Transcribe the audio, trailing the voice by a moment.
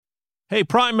Hey,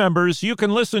 Prime members, you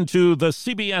can listen to the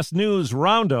CBS News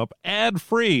Roundup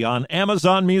ad-free on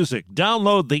Amazon Music.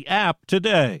 Download the app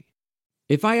today.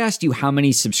 If I asked you how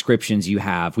many subscriptions you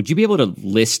have, would you be able to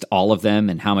list all of them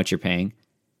and how much you're paying?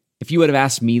 If you would have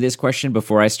asked me this question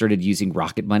before I started using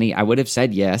Rocket Money, I would have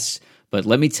said yes. But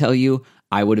let me tell you,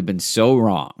 I would have been so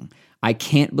wrong. I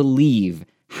can't believe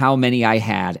how many I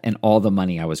had and all the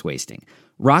money I was wasting.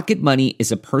 Rocket Money is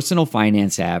a personal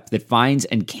finance app that finds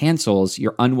and cancels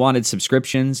your unwanted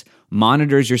subscriptions,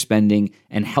 monitors your spending,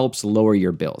 and helps lower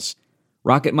your bills.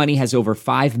 Rocket Money has over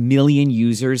 5 million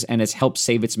users and has helped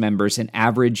save its members an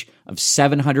average of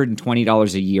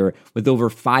 $720 a year with over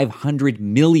 500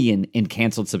 million in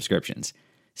canceled subscriptions.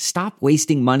 Stop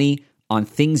wasting money on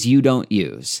things you don't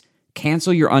use.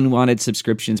 Cancel your unwanted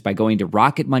subscriptions by going to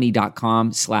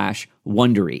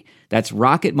rocketmoney.com/Wondery. That's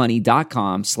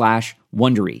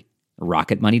rocketmoney.com/Wondery.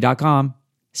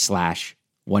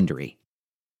 rocketmoney.com/Wondery.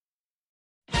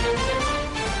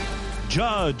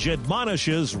 Judge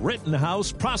admonishes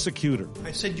Rittenhouse prosecutor.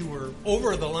 I said you were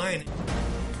over the line.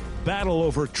 Battle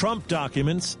over Trump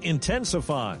documents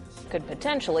intensifies. Could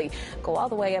potentially go all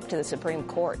the way up to the Supreme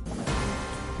Court.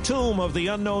 Tomb of the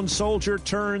Unknown Soldier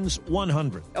turns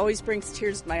 100. Always brings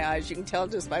tears to my eyes. You can tell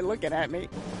just by looking at me.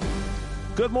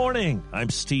 Good morning. I'm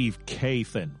Steve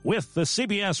Kathan with the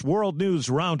CBS World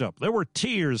News Roundup. There were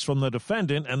tears from the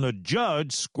defendant, and the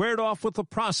judge squared off with the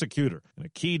prosecutor in a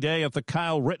key day at the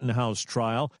Kyle Rittenhouse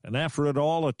trial. And after it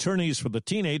all, attorneys for the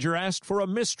teenager asked for a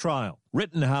mistrial.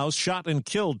 Rittenhouse shot and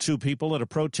killed 2 people at a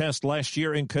protest last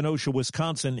year in Kenosha,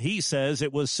 Wisconsin. He says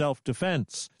it was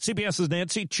self-defense. CBS's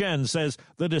Nancy Chen says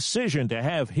the decision to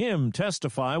have him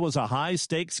testify was a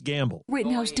high-stakes gamble.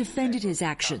 Rittenhouse defended his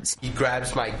actions. He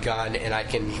grabs my gun, and I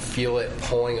can feel it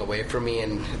pulling away from me,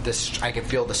 and I can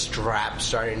feel the strap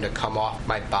starting to come off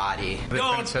my body.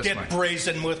 Don't get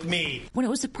brazen with me. When it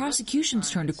was the prosecution's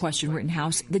turn to question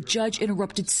Rittenhouse, the judge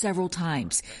interrupted several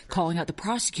times, calling out the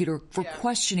prosecutor for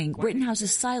questioning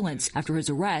Rittenhouse's silence after his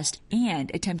arrest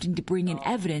and attempting to bring in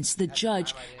evidence the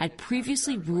judge had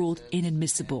previously ruled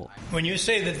inadmissible. When you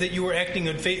say that you were acting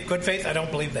in good faith, I don't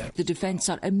believe that. The defense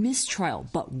sought a mistrial,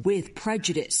 but with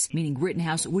prejudice, meaning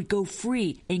Rittenhouse would go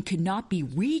free and could not be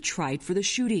retried for the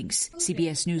shootings.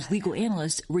 CBS News legal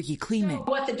analyst Ricky Kleeman.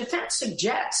 What the defense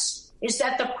suggests is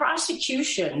that the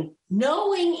prosecution,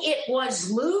 knowing it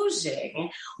was losing,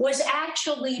 was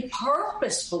actually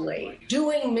purposefully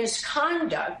doing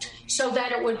misconduct so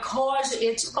that it would cause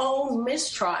its own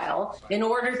mistrial in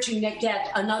order to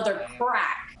get another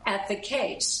crack at the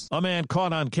case. A man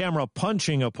caught on camera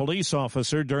punching a police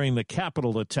officer during the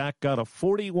Capitol attack got a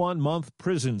 41-month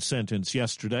prison sentence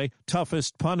yesterday,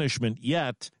 toughest punishment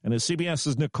yet. And as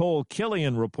CBS's Nicole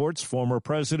Killian reports, former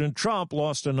President Trump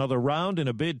lost another round in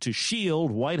a bid to shield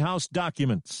White House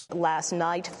documents. Last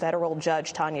night, federal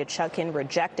judge Tanya Chutkan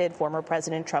rejected former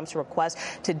President Trump's request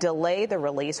to delay the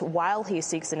release while he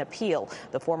seeks an appeal.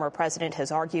 The former president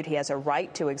has argued he has a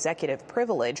right to executive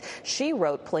privilege. She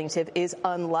wrote plaintiff is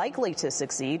unlikely to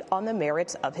succeed on the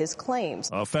merits of his claims.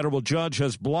 A federal judge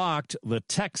has blocked the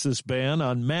Texas ban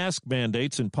on mask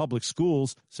mandates in public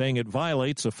schools, saying it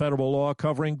violates a federal law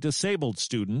covering disabled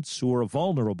students who are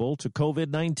vulnerable to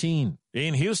COVID-19.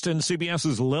 In Houston,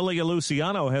 CBS's Lilia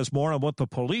Luciano has more on what the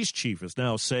police chief is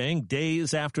now saying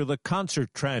days after the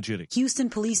concert tragedy. Houston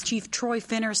Police Chief Troy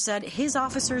Finner said his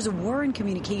officers were in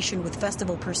communication with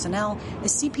festival personnel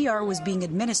as CPR was being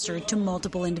administered to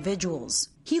multiple individuals.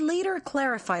 He later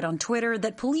clarified on Twitter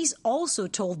that police also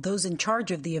told those in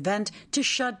charge of the event to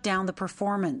shut down the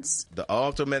performance. The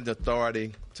ultimate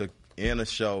authority to end a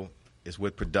show is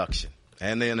with production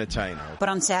and the entertainer. But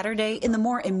on Saturday, in the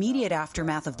more immediate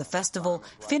aftermath of the festival,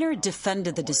 Finner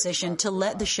defended the decision to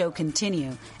let the show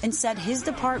continue and said his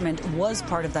department was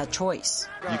part of that choice.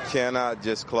 You cannot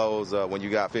just close when you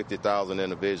got 50,000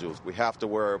 individuals. We have to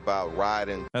worry about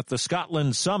rioting. At the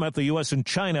Scotland summit, the U.S. and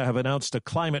China have announced a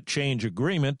climate change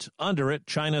agreement. Under it,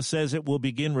 China says it will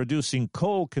begin reducing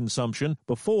coal consumption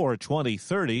before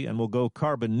 2030 and will go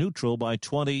carbon neutral by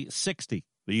 2060.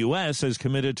 The U.S. has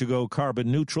committed to go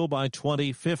carbon neutral by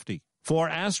 2050. 4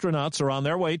 astronauts are on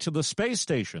their way to the space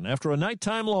station after a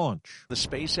nighttime launch. The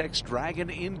SpaceX Dragon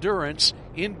Endurance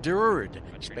endured.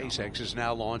 SpaceX has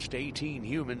now launched 18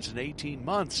 humans in 18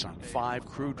 months on 5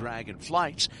 Crew Dragon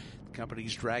flights. The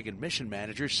company's Dragon mission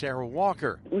manager, Sarah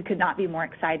Walker. We could not be more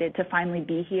excited to finally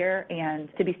be here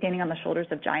and to be standing on the shoulders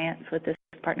of giants with this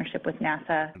partnership with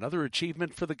NASA. Another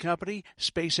achievement for the company,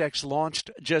 SpaceX launched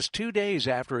just 2 days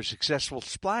after a successful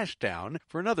splashdown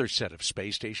for another set of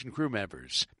space station crew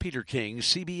members. Peter King,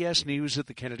 CBS News at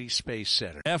the Kennedy Space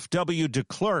Center. F.W. de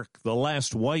Klerk, the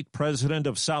last white president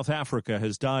of South Africa,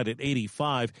 has died at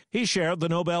 85. He shared the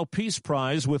Nobel Peace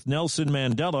Prize with Nelson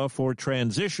Mandela for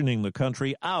transitioning the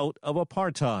country out of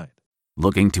apartheid.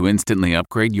 Looking to instantly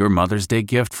upgrade your Mother's Day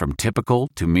gift from typical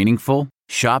to meaningful?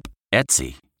 Shop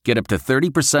Etsy. Get up to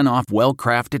 30% off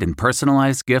well-crafted and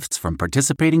personalized gifts from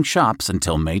participating shops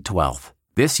until May 12th.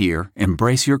 This year,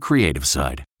 embrace your creative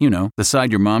side. You know, the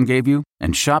side your mom gave you.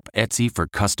 And shop Etsy for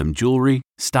custom jewelry,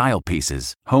 style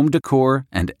pieces, home decor,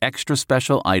 and extra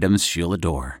special items she'll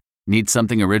adore. Need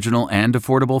something original and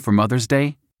affordable for Mother's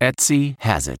Day? Etsy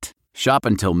has it. Shop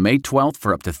until May 12th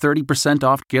for up to 30%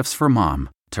 off gifts for mom.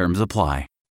 Terms apply.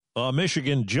 A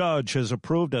Michigan judge has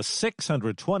approved a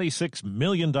 $626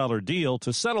 million deal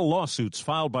to settle lawsuits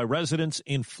filed by residents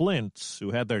in Flint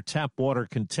who had their tap water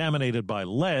contaminated by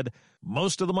lead.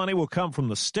 Most of the money will come from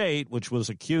the state, which was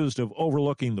accused of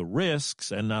overlooking the risks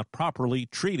and not properly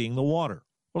treating the water.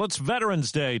 Well, it's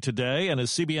Veterans Day today, and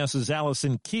as CBS's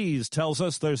Allison Keyes tells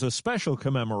us, there's a special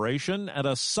commemoration at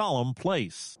a solemn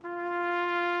place.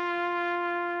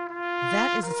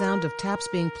 That is the sound of taps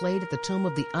being played at the Tomb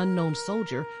of the Unknown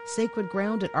Soldier, sacred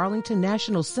ground at Arlington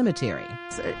National Cemetery.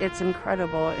 It's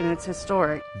incredible and it's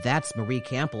historic. That's Marie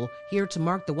Campbell, here to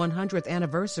mark the 100th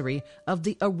anniversary of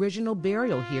the original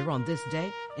burial here on this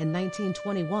day in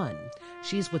 1921.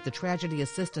 She's with the Tragedy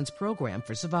Assistance Program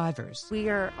for Survivors. We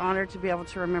are honored to be able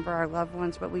to remember our loved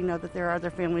ones, but we know that there are other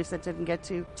families that didn't get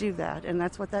to do that, and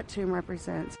that's what that tomb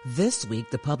represents. This week,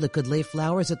 the public could lay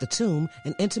flowers at the tomb,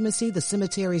 an intimacy the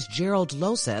cemetery's Gerald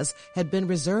Lowe says had been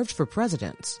reserved for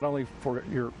presidents. Not only for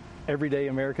your everyday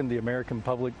American, the American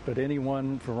public, but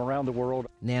anyone from around the world.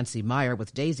 Nancy Meyer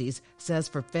with Daisies says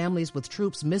for families with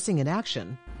troops missing in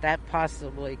action, that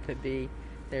possibly could be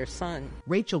their son.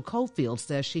 Rachel Cofield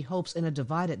says she hopes in a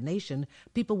divided nation,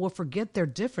 people will forget their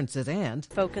differences and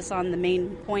focus on the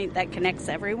main point that connects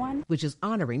everyone, which is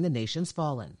honoring the nation's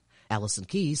fallen. Allison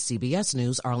Keyes, CBS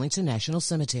News, Arlington National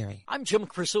Cemetery. I'm Jim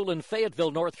Crisul in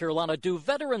Fayetteville, North Carolina. Do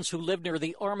veterans who live near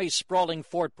the Army's sprawling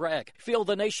Fort Bragg feel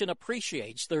the nation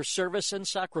appreciates their service and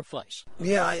sacrifice?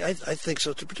 Yeah, I think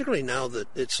so, particularly now that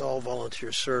it's all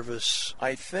volunteer service.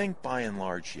 I think by and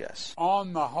large, yes.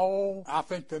 On the whole, I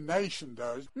think the nation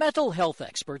does. Mental health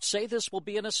experts say this will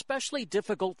be an especially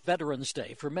difficult Veterans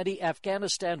Day for many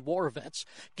Afghanistan war vets,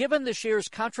 given this year's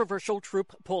controversial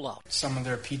troop pullout. Some of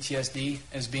their PTSD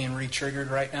is being triggered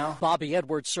right now. Bobby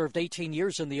Edwards served 18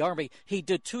 years in the Army. He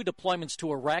did 2 deployments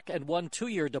to Iraq and 1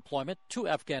 2-year deployment to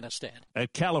Afghanistan.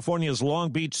 At California's Long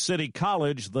Beach City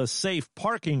College, the Safe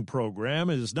Parking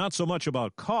program is not so much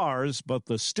about cars, but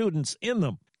the students in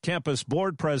them. Campus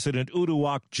board president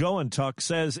Uduak Joantuk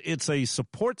says it's a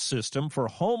support system for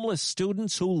homeless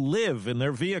students who live in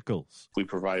their vehicles. We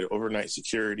provide overnight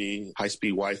security,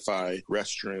 high-speed Wi-Fi,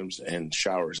 restrooms, and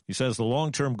showers. He says the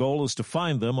long-term goal is to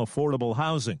find them affordable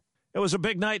housing. It was a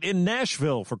big night in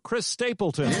Nashville for Chris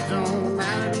Stapleton.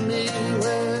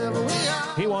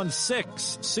 He won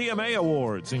 6 CMA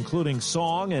awards, including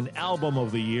Song and Album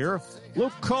of the Year.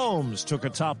 Luke Combs took a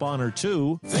top honor,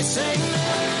 too.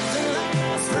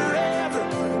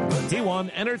 He won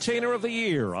Entertainer of the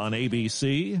Year on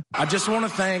ABC. I just want to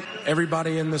thank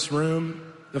everybody in this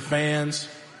room, the fans,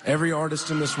 every artist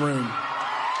in this room.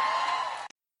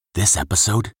 This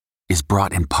episode is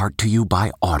brought in part to you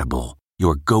by Audible,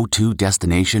 your go-to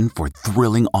destination for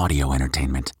thrilling audio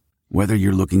entertainment. Whether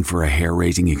you're looking for a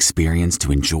hair-raising experience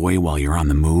to enjoy while you're on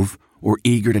the move or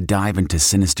eager to dive into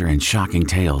sinister and shocking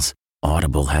tales,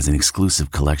 Audible has an exclusive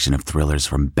collection of thrillers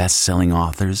from best-selling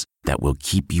authors that will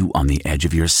keep you on the edge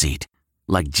of your seat.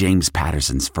 Like James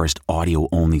Patterson's first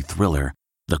audio-only thriller,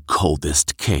 The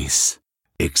Coldest Case.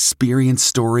 Experience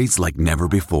stories like never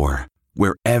before,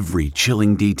 where every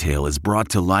chilling detail is brought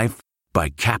to life by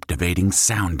captivating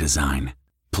sound design.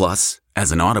 Plus,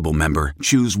 as an Audible member,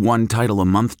 choose one title a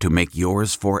month to make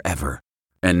yours forever.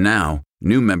 And now,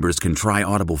 new members can try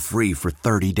Audible free for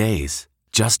 30 days.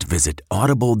 Just visit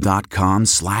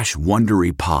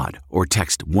audible.com/WonderyPod or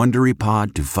text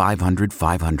WonderyPod to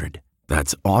 500-500.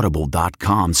 That's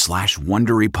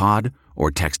audible.com/WonderyPod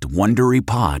or text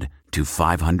WonderyPod to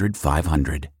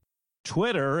 500-500.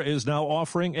 Twitter is now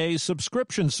offering a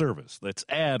subscription service that's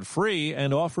ad-free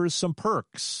and offers some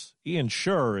perks. Ian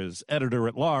Schur is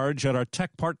editor-at-large at our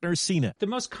tech partner CNET. The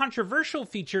most controversial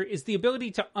feature is the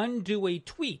ability to undo a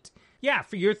tweet. Yeah,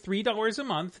 for your $3 a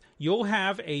month, you'll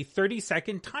have a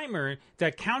 30-second timer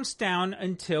that counts down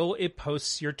until it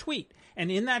posts your tweet. And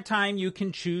in that time, you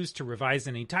can choose to revise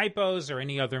any typos or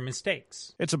any other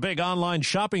mistakes. It's a big online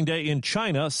shopping day in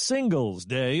China. Singles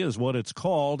Day is what it's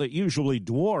called. It usually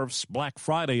dwarfs Black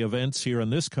Friday events here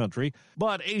in this country.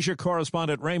 But Asia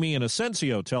correspondent Remy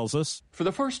Inocencio tells us, for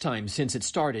the first time since it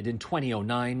started in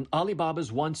 2009,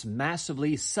 Alibaba's once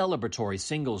massively celebratory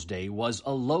Singles Day was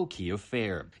a low-key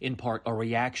affair, in part a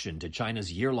reaction to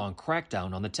China's year-long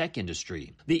crackdown on the tech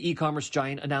industry. The e-commerce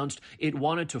giant announced it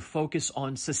wanted to focus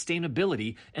on sustainability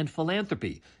and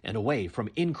philanthropy and away from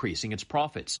increasing its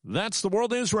profits. That's the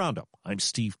World News Roundup. I'm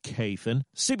Steve Kathan,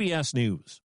 CBS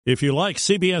News. If you like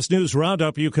CBS News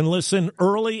Roundup, you can listen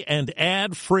early and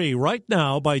ad-free right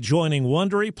now by joining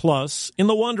Wondery Plus in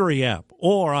the Wondery app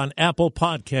or on Apple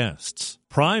Podcasts.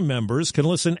 Prime members can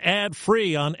listen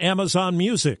ad-free on Amazon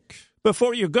Music.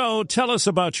 Before you go, tell us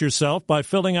about yourself by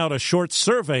filling out a short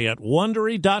survey at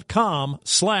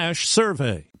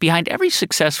Wondery.com/survey. Behind every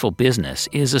successful business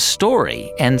is a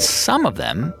story, and some of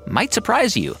them might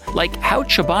surprise you. Like how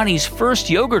Chobani's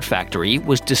first yogurt factory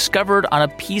was discovered on a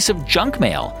piece of junk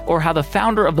mail, or how the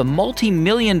founder of the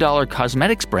multi-million-dollar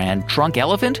cosmetics brand Drunk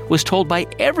Elephant was told by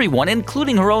everyone,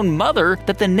 including her own mother,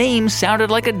 that the name sounded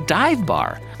like a dive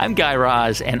bar. I'm Guy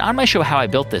Raz, and on my show How I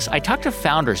Built This, I talk to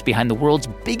founders behind the world's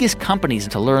biggest companies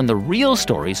to learn the real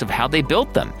stories of how they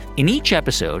built them. In each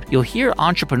episode, you'll hear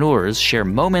entrepreneurs share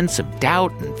moments of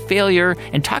doubt and failure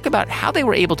and talk about how they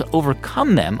were able to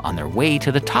overcome them on their way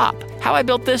to the top. How I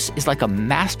Built This is like a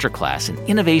masterclass in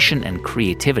innovation and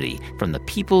creativity from the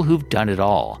people who've done it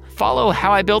all. Follow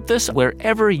How I Built This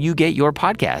wherever you get your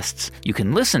podcasts. You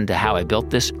can listen to How I Built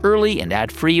This early and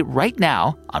ad-free right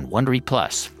now on Wondery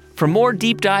Plus. For more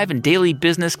deep dive and daily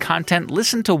business content,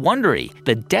 listen to Wondery,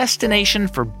 the destination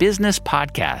for business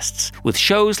podcasts. With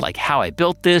shows like How I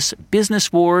Built This,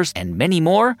 Business Wars, and many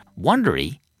more,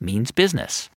 Wondery means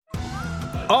business.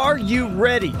 Are you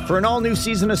ready for an all-new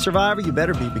season of Survivor? You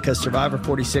better be, because Survivor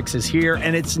 46 is here,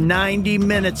 and it's 90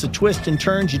 minutes of twists and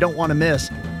turns you don't want to miss.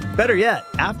 Better yet,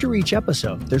 after each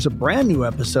episode, there's a brand new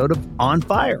episode of On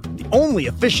Fire, the only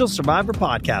official Survivor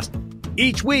podcast.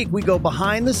 Each week, we go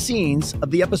behind the scenes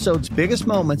of the episode's biggest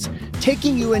moments,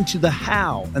 taking you into the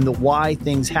how and the why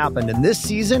things happened. And this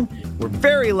season, we're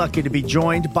very lucky to be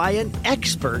joined by an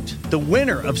expert, the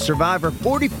winner of Survivor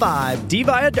 45,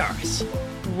 Diva Adaris.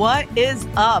 What is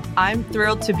up? I'm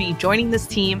thrilled to be joining this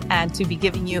team and to be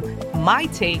giving you my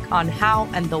take on how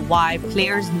and the why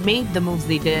players made the moves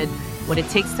they did, what it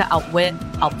takes to outwit,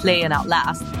 outplay, and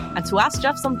outlast, and to ask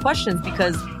Jeff some questions,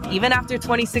 because even after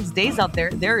 26 days out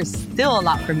there, there is still a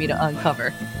lot for me to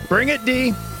uncover. Bring it,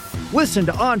 D. Listen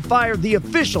to On Fire, the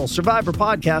official Survivor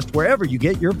podcast, wherever you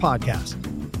get your podcasts.